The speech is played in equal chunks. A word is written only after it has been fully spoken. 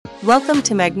Welcome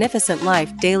to Magnificent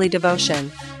Life Daily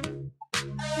Devotion.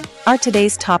 Our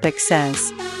today's topic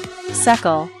says,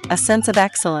 Sekel, a sense of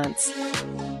excellence.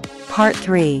 Part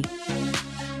 3.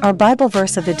 Our Bible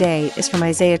verse of the day is from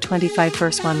Isaiah 25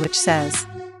 verse 1, which says,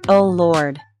 O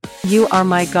Lord, you are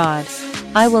my God.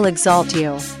 I will exalt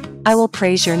you. I will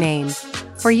praise your name.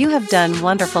 For you have done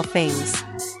wonderful things.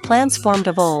 Plans formed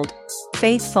of old,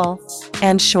 faithful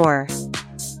and sure.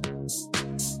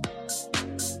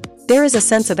 There is a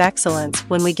sense of excellence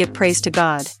when we give praise to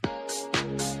God.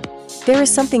 There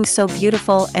is something so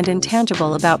beautiful and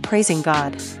intangible about praising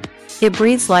God. It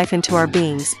breathes life into our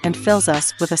beings and fills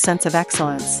us with a sense of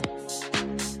excellence.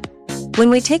 When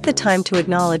we take the time to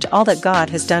acknowledge all that God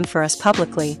has done for us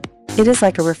publicly, it is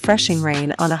like a refreshing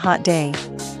rain on a hot day.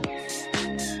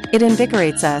 It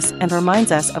invigorates us and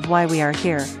reminds us of why we are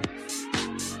here.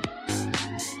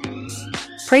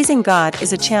 Praising God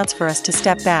is a chance for us to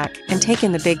step back and take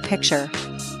in the big picture.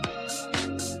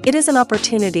 It is an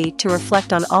opportunity to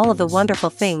reflect on all of the wonderful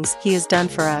things He has done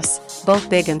for us, both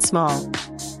big and small.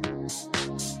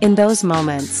 In those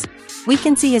moments, we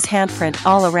can see His handprint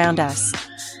all around us.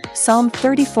 Psalm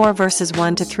 34 verses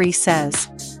 1-3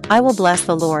 says, I will bless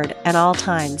the Lord at all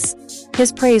times.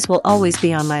 His praise will always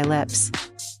be on my lips.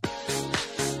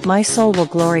 My soul will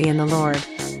glory in the Lord.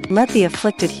 Let the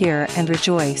afflicted hear and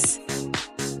rejoice.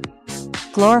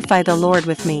 Glorify the Lord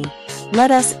with me.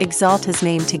 Let us exalt His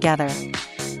name together.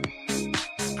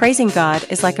 Praising God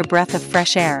is like a breath of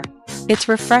fresh air. It's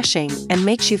refreshing and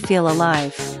makes you feel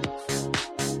alive.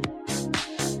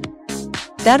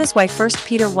 That is why 1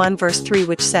 Peter 1 verse 3,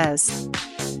 which says,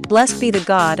 Blessed be the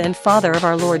God and Father of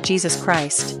our Lord Jesus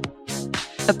Christ.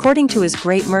 According to His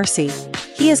great mercy,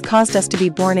 He has caused us to be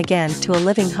born again to a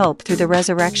living hope through the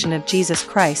resurrection of Jesus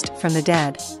Christ from the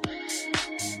dead.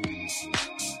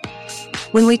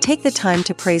 When we take the time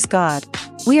to praise God,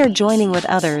 we are joining with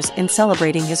others in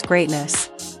celebrating His greatness.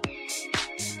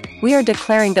 We are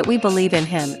declaring that we believe in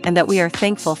Him and that we are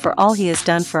thankful for all He has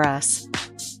done for us.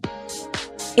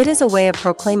 It is a way of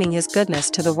proclaiming His goodness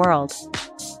to the world.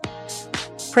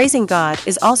 Praising God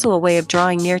is also a way of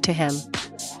drawing near to Him.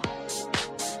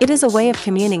 It is a way of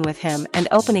communing with Him and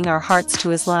opening our hearts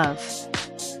to His love.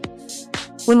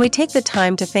 When we take the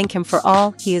time to thank Him for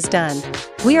all He has done,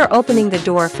 we are opening the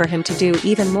door for Him to do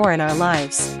even more in our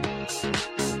lives.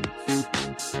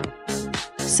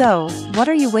 So, what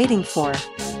are you waiting for?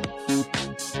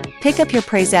 Pick up your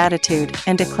praise attitude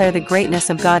and declare the greatness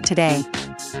of God today.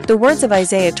 The words of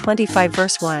Isaiah 25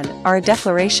 verse 1 are a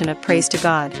declaration of praise to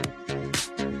God.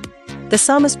 The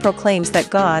psalmist proclaims that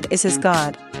God is his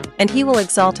God, and he will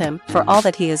exalt Him for all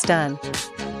that He has done.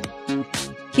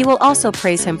 He will also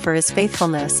praise Him for His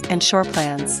faithfulness and sure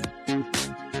plans.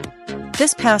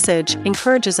 This passage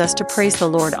encourages us to praise the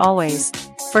Lord always,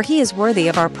 for He is worthy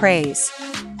of our praise.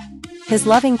 His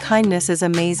loving kindness is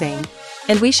amazing,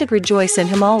 and we should rejoice in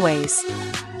Him always.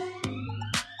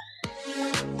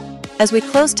 As we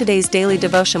close today's Daily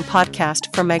Devotion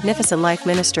podcast from Magnificent Life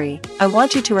Ministry, I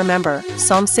want you to remember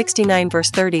Psalm 69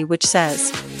 verse 30, which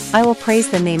says, I will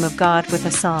praise the name of God with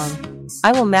a song.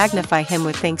 I will magnify Him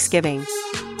with thanksgiving.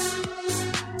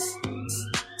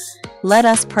 Let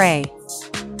us pray.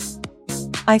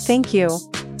 I thank you,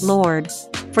 Lord,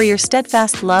 for your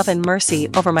steadfast love and mercy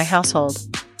over my household,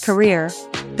 career,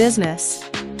 business,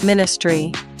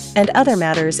 ministry, and other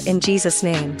matters in Jesus'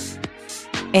 name.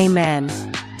 Amen.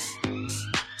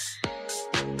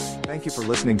 Thank you for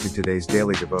listening to today's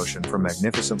daily devotion from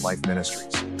Magnificent Life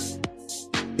Ministries.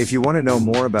 If you want to know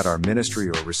more about our ministry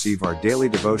or receive our daily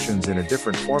devotions in a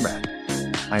different format,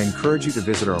 I encourage you to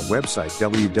visit our website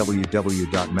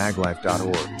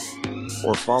www.maglife.org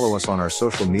or follow us on our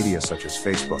social media such as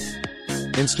Facebook,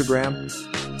 Instagram,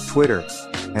 Twitter,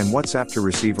 and WhatsApp to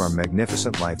receive our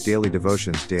Magnificent Life daily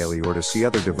devotions daily or to see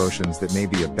other devotions that may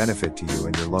be of benefit to you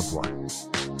and your loved one.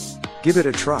 Give it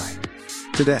a try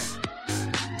today.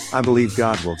 I believe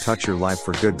God will touch your life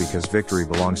for good because victory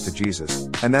belongs to Jesus,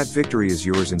 and that victory is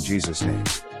yours in Jesus' name.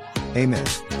 Amen.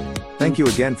 Thank you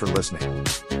again for listening.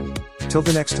 Till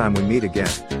the next time we meet again,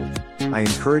 I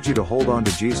encourage you to hold on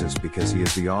to Jesus because He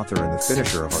is the author and the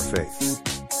finisher of our faith.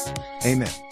 Amen.